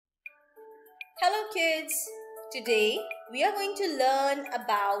Hello kids, today we are going to learn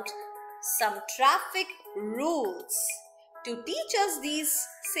about some traffic rules. To teach us these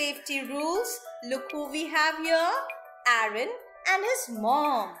safety rules, look who we have here, Aaron and his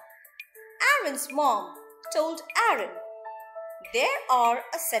mom. Aaron's mom told Aaron, there are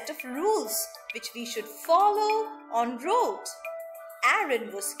a set of rules which we should follow on road.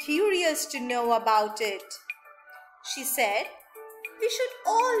 Aaron was curious to know about it. She said, we should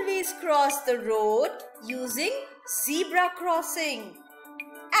always cross the road using zebra crossing.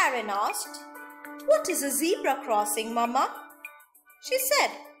 Aaron asked, what is a zebra crossing, Mama? She said,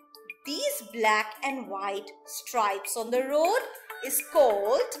 these black and white stripes on the road is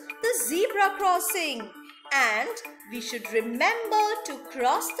called the zebra crossing, and we should remember to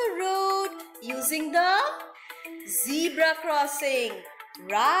cross the road using the zebra crossing.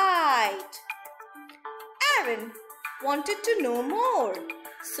 Right. Aaron wanted to know more,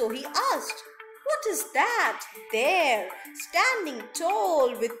 so he asked, what is that there, standing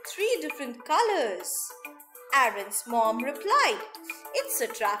tall with 3 different colors? Aaron's mom replied, it's a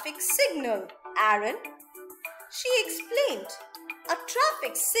traffic signal, Aaron. She explained, a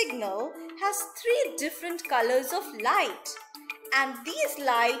traffic signal has 3 different colors of light, and these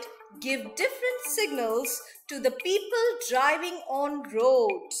lights give different signals to the people driving on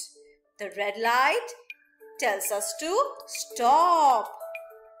road. The red light tells us to stop.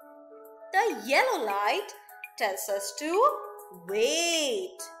 The yellow light tells us to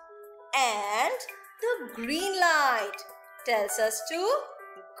wait. And the green light tells us to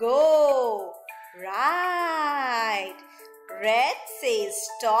go. Right. Red says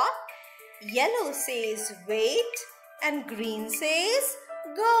stop, yellow says wait, and green says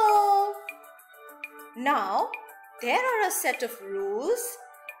go. Now, there are a set of rules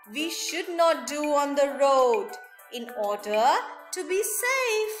we should not do on the road in order to be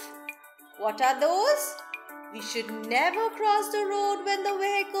safe. What are those? We should never cross the road when the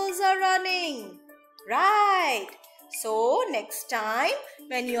vehicles are running. Right. So next time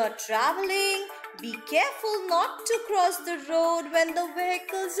when you are traveling, be careful not to cross the road when the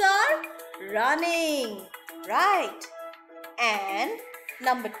vehicles are running. Right. And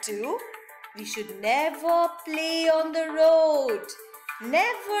number 2, we should never play on the road.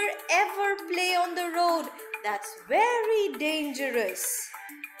 Never ever play on the road. That's very dangerous.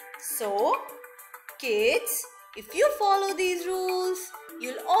 So, kids, if you follow these rules,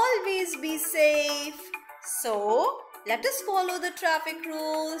 you'll always be safe. So, let us follow the traffic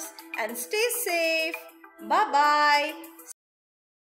rules and stay safe. Bye-bye.